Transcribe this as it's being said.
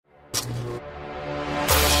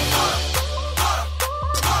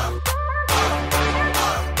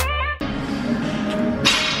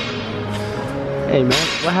Hey man,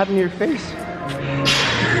 what happened to your face?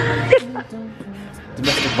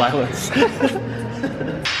 Domestic violence. Good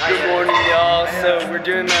morning, y'all. So we're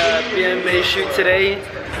doing a BMA shoot today,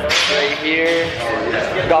 right here.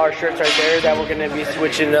 Got our shirts right there that we're gonna be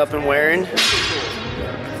switching up and wearing.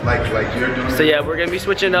 Like you're doing. So yeah, we're gonna be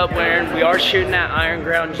switching up wearing. We are shooting at Iron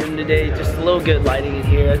Ground Gym today. Just a little good lighting in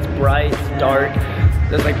here. It's bright, it's dark.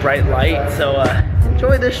 There's like bright light. So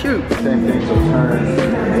enjoy the shoot. Same thing. So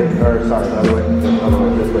turn. Or sorry, by the way,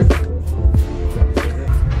 this way.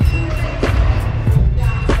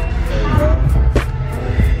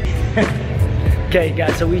 Okay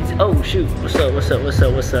guys, so oh shoot, what's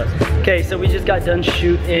up? Okay, so we just got done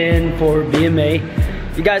shooting for BMA.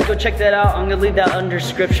 You guys go check that out. I'm gonna leave that under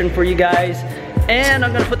description for you guys. And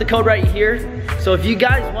I'm gonna put the code right here. So if you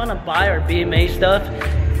guys wanna buy our BMA stuff,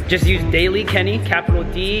 just use Daily Kenny, capital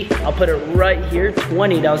D. I'll put it right here,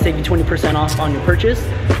 20. That'll save you 20% off on your purchase.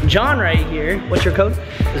 John right here, what's your code?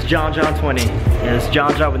 It's John20. And it's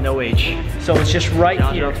John with no H. So it's just right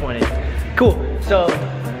here. John20. Cool, so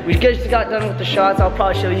we just got done with the shots. I'll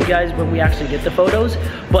probably show you guys when we actually get the photos.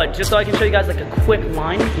 But just so I can show you guys like a quick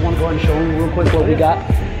line, if you wanna go ahead and show them real quick what we got.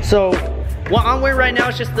 So what I'm wearing right now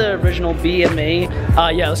is just the original BMA.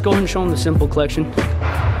 Yeah, let's go ahead and show them the simple collection.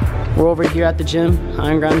 We're over here at the gym,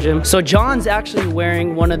 Iron Ground Gym. So John's actually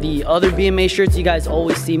wearing one of the other BMA shirts. You guys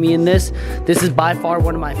always see me in this. This is by far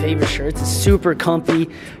one of my favorite shirts. It's super comfy,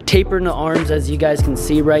 tapered in the arms as you guys can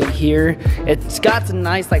see right here. It's got some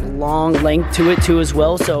nice like long length to it too as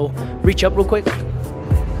well. So reach up real quick,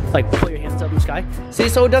 like put your hands up in the sky. See,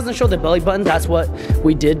 so it doesn't show the belly button. That's what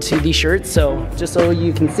we did to these shirts. So just so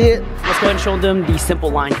you can see it, let's go ahead and show them the simple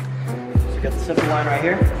line. So we got the simple line right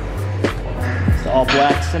here. It's the all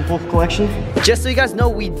black simple collection. Just so you guys know,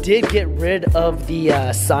 we did get rid of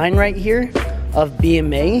the sign right here of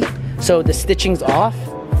BMA. So the stitching's off,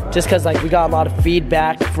 just cause like we got a lot of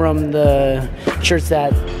feedback from the shirts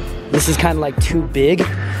that this is kind of like too big.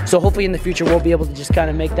 So hopefully in the future we'll be able to just kind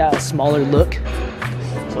of make that a smaller look.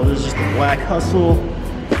 So this is just the black hustle.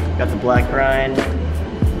 Got the black grind.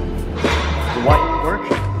 The white work.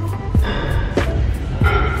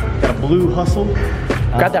 Got a blue hustle.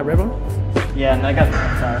 Got that red one? Yeah, and I got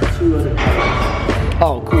two other colors.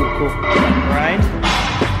 Oh, cool. Grind.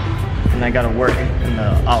 And I got to work in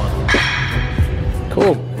the olive.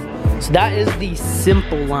 Cool. So that is the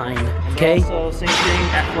simple line, okay? So same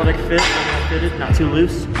thing, athletic fit, fitted, not too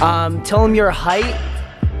loose. Tell them your height.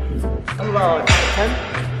 I'm about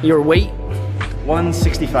 10. Your weight.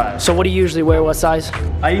 165. So what do you usually wear, what size?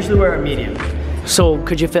 I usually wear a medium. So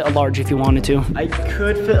could you fit a large if you wanted to? I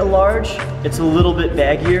could fit a large. It's a little bit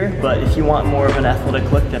baggier, but if you want more of an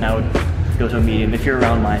athletic look, then I would go to a medium if you're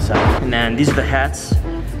around my size. And then these are the hats.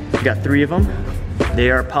 We got 3 of them. They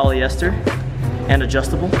are polyester and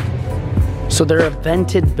adjustable. So they're a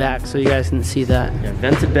vented back, so you guys can see that. Yeah,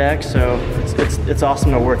 vented back, so it's awesome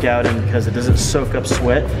to work out in because it doesn't soak up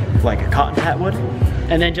sweat like a cotton hat would.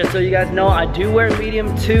 And then just so you guys know, I do wear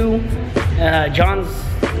medium too. John's,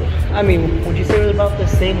 I mean, would you say it was about the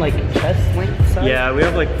same like chest length size? Yeah, we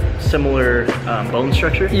have like similar bone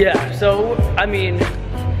structure. Yeah, so I mean,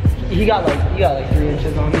 you got like 3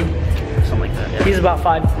 inches on me. Something like that, yeah. He's about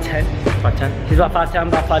 5'10". 5'10"? He's about 5'10",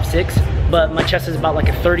 about 5'6", but my chest is about like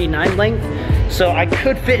a 39 length. So I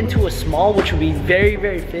could fit into a small, which would be very,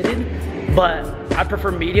 very fitted, but I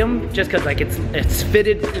prefer medium just cause like it's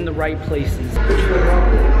fitted in the right places.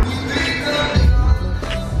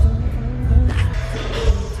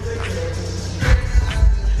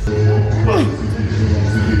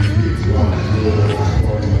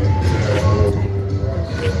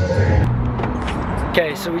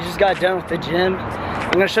 Okay, so we just got done with the gym.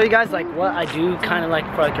 I'm gonna show you guys like what I do kind of like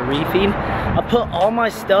for like a refeed. I'll put all my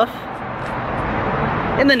stuff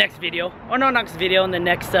in the next video, or no, next video, in the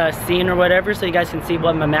next scene or whatever, so you guys can see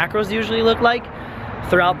what my macros usually look like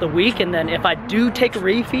throughout the week. And then if I do take a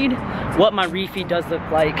refeed, what my refeed does look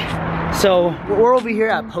like. So we're over here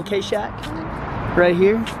at Poke Shack, right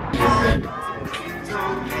here.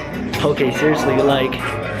 Poke, seriously, like,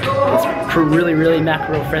 it's really, really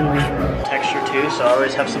macro friendly. Texture too, so I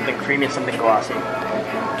always have something creamy and something glossy.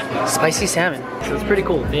 Spicy salmon, so it's pretty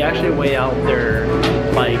cool. They actually weigh out their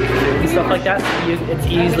like food and stuff like that, so it's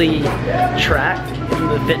easily tracked in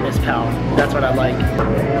the Fitness Pal. That's what I like.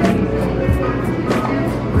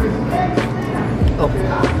 Oh,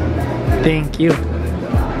 thank you.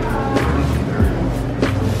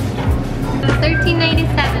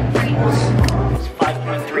 $13.97 for you. It's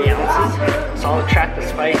 5.3 ounces, so I'll track the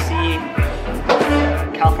spicy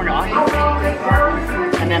California ahi,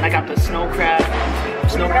 and then I got the snow crab.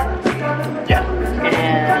 Yeah,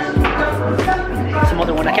 and some some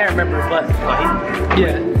other one. I can't remember, but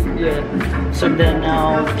yeah. So then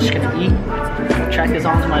now I'm just gonna eat. Track this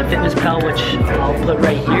onto my fitness pal, which I'll put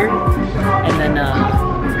right here, and then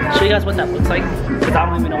show you guys what that looks like, because I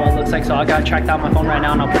don't even know what it looks like. So I gotta track that on my phone right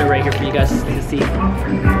now, and I'll put it right here for you guys to see.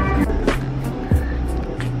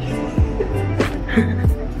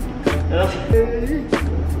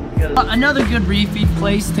 Another good refeed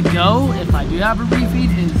place to go, if I do have a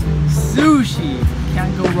refeed, is sushi.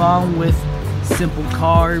 Can't go wrong with simple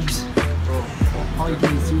carbs. All you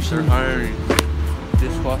can eat sushi. They're hiring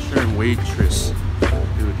dishwasher and waitress.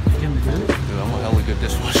 Dude, Can we do it? dude, I'm a hella good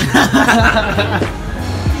dishwasher.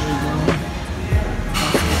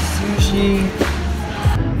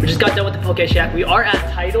 Sushi. We just got done with the Poke Shack. We are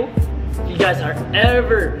at Tidal. If you guys are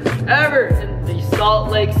ever in the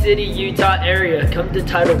Salt Lake City, Utah area, come to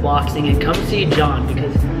Tidal Boxing and come see John,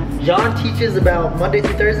 because John teaches about Monday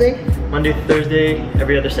through Thursday. Monday through Thursday,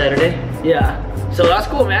 every other Saturday. Yeah, so that's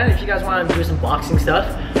cool, man, if you guys want to do some boxing stuff.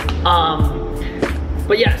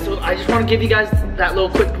 But yeah, so I just want to give you guys that little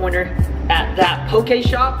quick pointer at that Poke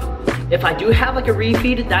shop. If I do have like a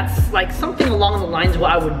refeed, that's like something along the lines of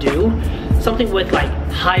what I would do. Something with like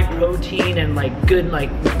high protein and like good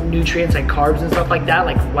like nutrients like carbs and stuff like that,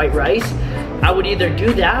 like white rice. I would either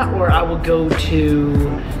do that, or I would go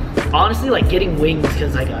to, honestly, like getting wings,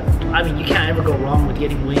 because I mean, you can't ever go wrong with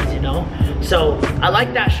getting wings, you know? So I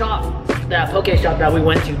like that shop, that Poke shop that we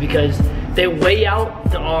went to, because they weigh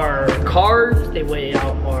out our carbs, they weigh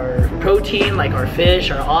out our protein, like our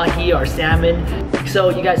fish, our ahi, our salmon. So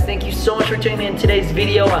you guys, thank you so much for tuning in today's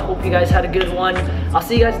video. I hope you guys had a good one. I'll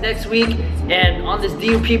see you guys next week. And on this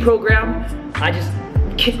DUP program, I just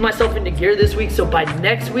kicked myself into gear this week. So by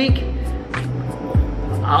next week,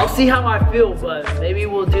 I'll see how I feel, but maybe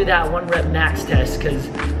we'll do that 1 rep max test, because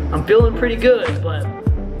I'm feeling pretty good, but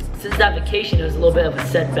since that vacation, it was a little bit of a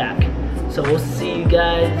setback. So we'll see you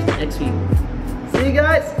guys next week. See you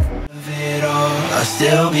guys. I'll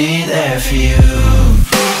still be there for you.